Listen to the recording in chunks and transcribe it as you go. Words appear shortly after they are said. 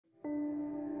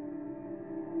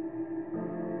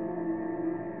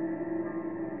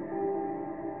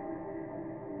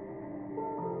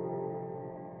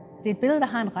Det er et billede, der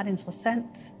har en ret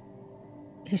interessant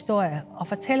historie og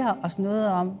fortæller os noget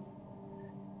om,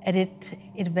 at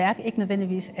et værk ikke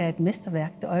nødvendigvis er et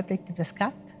mesterværk det øjeblik, det bliver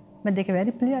skabt, men det kan være,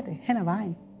 det bliver det hen ad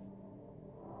vejen.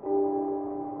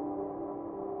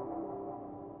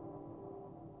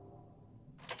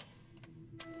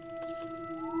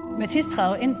 Matisse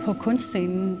træder ind på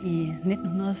kunstscenen i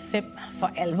 1905 for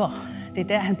alvor. Det er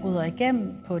der, han bryder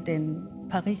igennem på den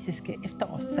parisiske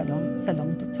efterårssalon,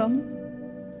 Salon de Tom.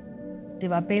 Det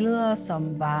var billeder,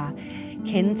 som var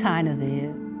kendetegnet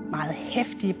ved meget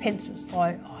heftige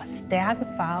penselstrøg og stærke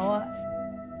farver.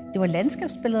 Det var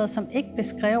landskabsbilleder, som ikke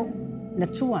beskrev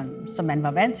naturen, som man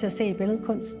var vant til at se i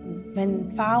billedkunsten,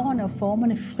 men farverne og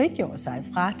formerne frigjorde sig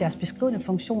fra deres beskrivende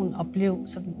funktion og blev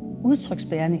sådan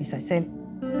udtryksbærende i sig selv.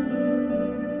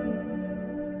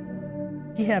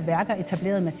 De her værker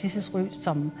etablerede Matisses ry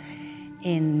som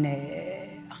en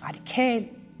radikal,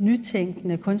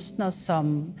 nytænkende kunstner,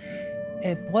 som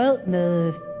brød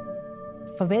med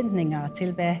forventninger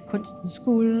til, hvad kunsten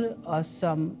skulle, og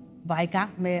som var i gang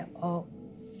med at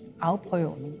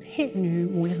afprøve nogle helt nye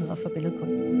muligheder for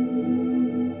billedkunsten.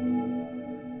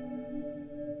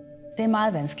 Det er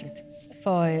meget vanskeligt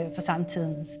for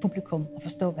samtidens publikum at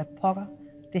forstå, hvad pokker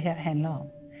det her handler om.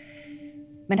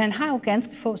 Men han har jo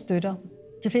ganske få støtter.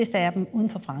 De fleste af dem uden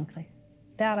for Frankrig.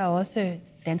 Der er der også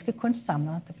danske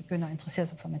kunstsamlere, der begynder at interessere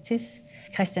sig for Matisse,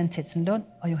 Christian Tetzenlund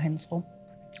og Johannes Rum.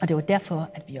 Og det var derfor,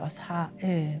 at vi også har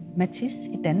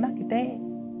Matisse i Danmark i dag.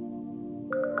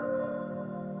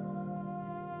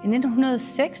 I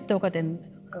 1906 dukker den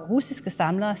russiske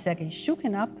samler Sergej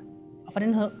Shukin op, og fra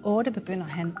 1908 begynder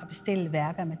han at bestille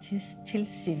værker af Matisse til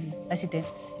sin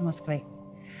residens i Moskva.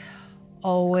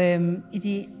 Og i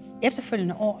de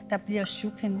efterfølgende år, der bliver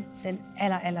Shukin den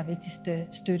aller vigtigste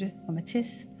støtte for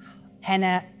Matisse. Han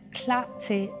er klar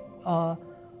til at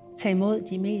tage imod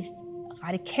de mest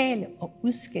radikale og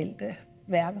udskældte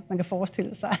værker, man kan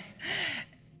forestille sig.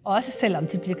 Også selvom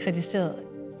de bliver kritiseret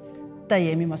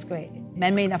derhjemme i Moskva.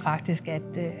 Man mener faktisk,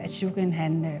 at Shukin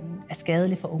han er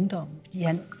skadelig for ungdommen, fordi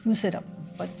han udsætter dem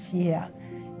for de her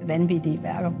vanvittige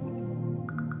værker.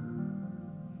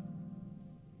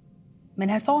 Men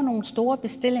han får nogle store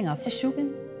bestillinger fra Shukin,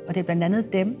 og det er blandt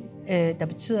andet dem, der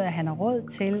betyder, at han har råd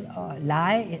til at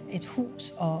leje et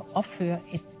hus og opføre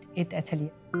et atelier.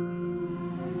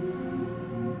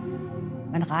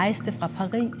 Man rejste fra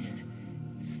Paris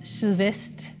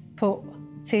sydvest på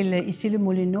til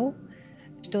Issy-les-Moulineaux,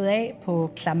 stod af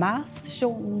på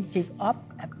Clamart-stationen, gik op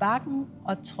ad bakken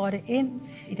og trådte ind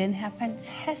i den her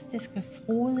fantastiske,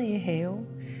 frodige have,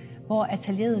 hvor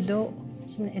atelieret lå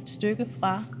som et stykke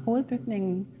fra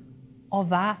hovedbygningen og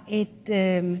var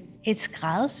et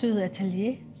skræddersyet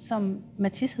atelier, som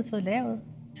Matisse havde fået lavet,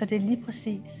 så det lige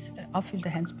præcis opfyldte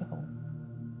hans behov.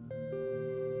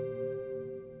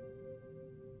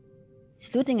 I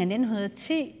slutningen af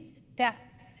 1910,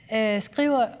 der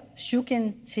skriver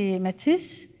Shukin til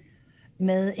Matisse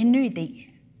med en ny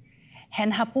idé.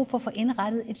 Han har brug for at få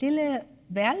indrettet et lille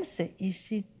værelse i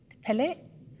sit palæ,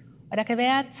 og der kan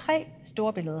være 3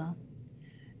 store billeder.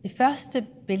 Det første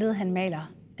billede, han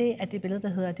maler, det er det billede, der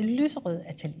hedder det lyserøde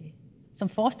atelier, som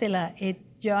forestiller et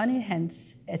hjørne i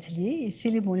hans atelier i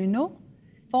Issy-les-Moulineaux,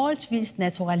 forholdsvis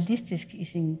naturalistisk i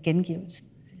sin gengivelse.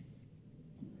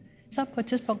 Så på et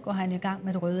tidspunkt går han i gang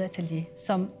med det røde atelier,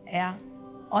 som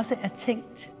også er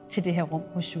tænkt til det her rum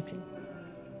hos Shukin.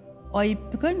 Og i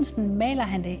begyndelsen maler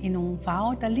han det i nogle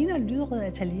farver, der ligner et lyserødt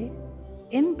atelier.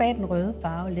 Inden bag den røde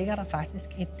farve ligger der faktisk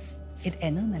et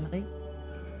andet maleri.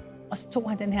 Og så tog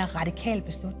han den her radikale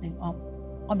beslutning om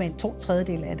at male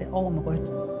 2/3 af det over med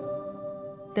rødt.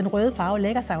 Den røde farve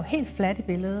lægger sig jo helt fladt i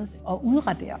billedet og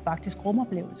udraderer faktisk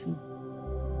rumoplevelsen.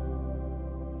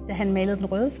 Da han malede den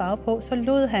røde farve på, så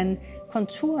lod han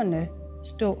konturerne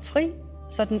stå fri,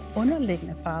 så den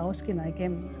underliggende farve skinner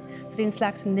igennem. Så det er en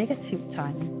slags negativ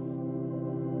tegning.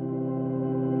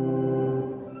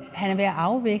 Han er ved at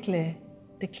afvikle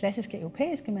det klassiske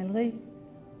europæiske maleri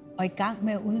og i gang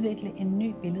med at udvikle en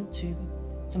ny billedtype,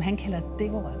 som han kalder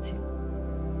dekorativ.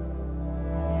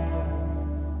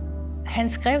 Han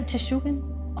skrev til Shukin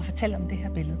og fortalte om det her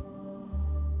billede.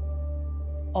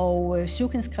 Og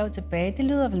Shukin skrev tilbage, det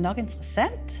lyder vel nok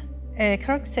interessant. Kan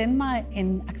du ikke sende mig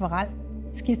en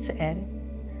akvarelskitse af det?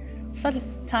 Så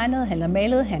tegnede han, eller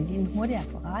malede han i en hurtig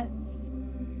akvarel.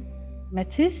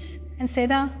 Matisse, han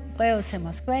sender brevet til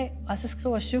Moskva, og så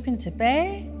skriver Shukin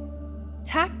tilbage.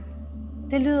 Tak,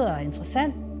 det lyder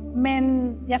interessant,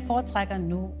 men jeg foretrækker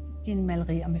nu dine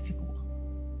malerier med figurer.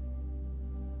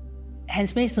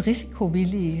 Hans mest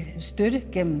risikovillige støtte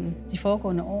gennem de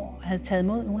foregående år havde taget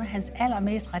imod nogle af hans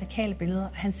allermest radikale billeder,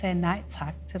 og han sagde nej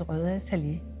tak til det røde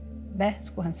atelier. hvad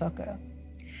skulle han så gøre?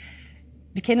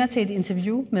 Vi kender til et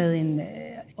interview med en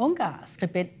ungarsk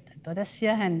skribent, og der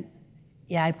siger han,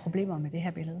 jeg er i problemer med det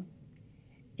her billede.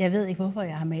 Jeg ved ikke, hvorfor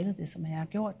jeg har malet det, som jeg har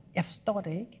gjort. Jeg forstår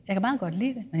det ikke. Jeg kan meget godt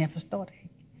lide det, men jeg forstår det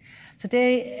ikke. Så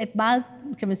det er et meget,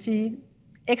 kan man sige,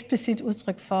 eksplicit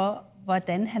udtryk for,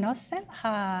 hvordan han også selv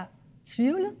har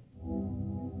tvivlet.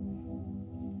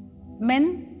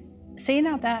 Men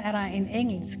senere der er der en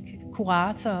engelsk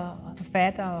kurator,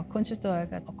 forfatter og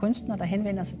kunsthistoriker og kunstner, der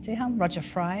henvender sig til ham, Roger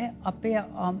Fry, og beder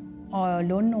om at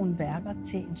låne nogle værker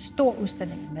til en stor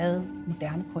udstilling med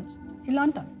moderne kunst i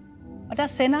London. Og der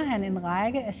sender han en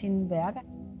række af sine værker,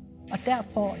 og der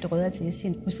får det røde atelier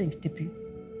sin udstillingsdebut.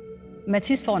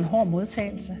 Matisse får en hård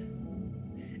modtagelse.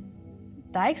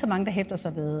 Der er ikke så mange, der hæfter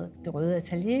sig ved det røde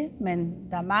atelier, men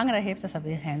der er mange, der hæfter sig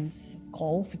ved hans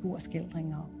grove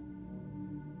figurskildringer.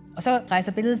 Og så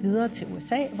rejser billedet videre til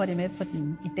USA, hvor det er med på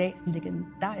den i dag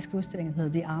legendariske udstilling, der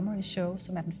hedder The Armory Show,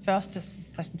 som er den første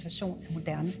præsentation af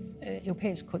moderne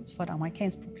europæisk kunst for et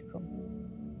amerikansk publikum.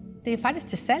 Det er faktisk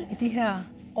til salg i de her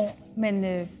år, men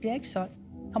bliver ikke solgt.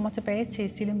 Kommer tilbage til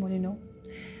Sille Molyneux.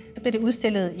 Så bliver det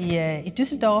udstillet i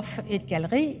Düsseldorf, et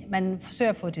galleri. Man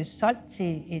forsøger at få det solgt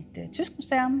til et tysk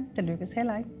museum. Det lykkes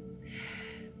heller ikke.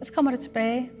 Og så kommer det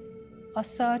tilbage, og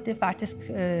så er det faktisk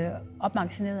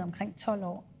opmagasineret omkring 12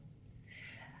 år.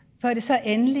 Før det så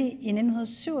endelig i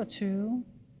 1927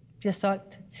 bliver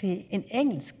solgt til en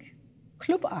engelsk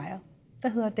klubejer, der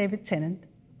hedder David Tennant.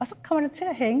 Og så kommer det til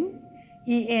at hænge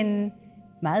i en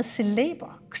meget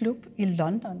celeber klub i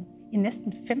London i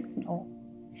næsten 15 år.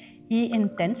 I en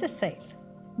dansesal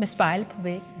med spejle på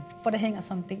væggen, hvor det hænger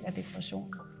som en del af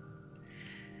dekorationen.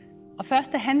 Og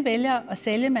først da han vælger at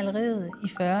sælge maleriet i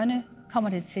 40'erne, kommer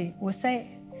det til USA,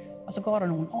 og så går der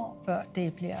nogle år, før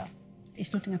det bliver, i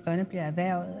slutningen af 40'erne bliver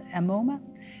erhvervet af MoMA.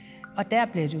 Og der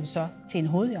bliver det jo så til en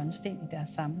hovedhjørnesten i deres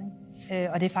samling.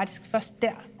 Og det er faktisk først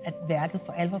der, at værket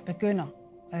for alvor begynder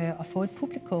at få et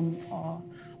publikum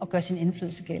og gøre sin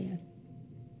indflydelse gældende.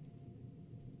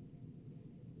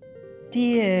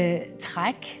 De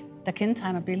træk, der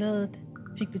kendetegner billedet,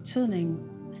 fik betydning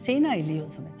senere i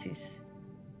livet for Matisse.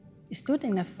 I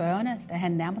slutningen af 40'erne, da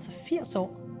han nærmer sig 80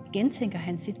 år, gentænker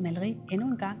han sit maleri endnu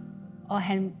en gang, og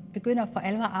han begynder for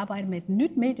alvor at arbejde med et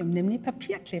nyt medium, nemlig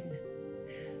papirklippene.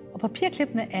 Og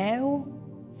papirklippene er jo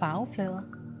farveflader,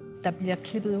 der bliver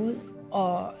klippet ud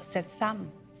og sat sammen.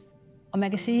 Og man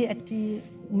kan sige, at de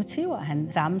motiver,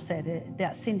 han sammensatte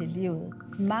der sent i livet,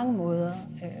 på mange måder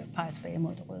peger tilbage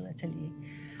mod det røde atelier.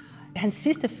 Hans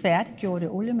sidste færdiggjorte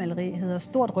oliemaleri hedder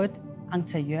Stort rødt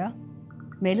interiør,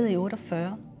 malet i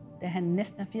 48, da han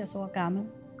næsten er 80 år gammel.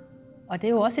 Og det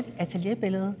er jo også et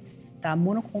atelierbillede, der er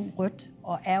monokrom rødt,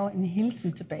 og er jo en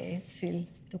hilsen tilbage til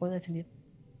det røde atelier.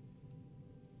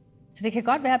 Så det kan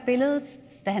godt være, at billedet,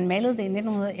 da han malede det i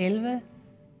 1911,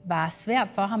 var svært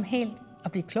for ham helt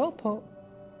at blive klog på,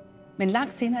 men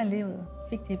langt senere i livet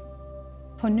fik det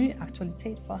på ny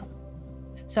aktualitet for ham.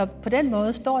 Så på den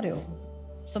måde står det jo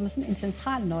som sådan en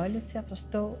central nøgle til at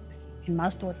forstå en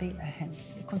meget stor del af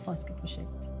hans kunstneriske projekt.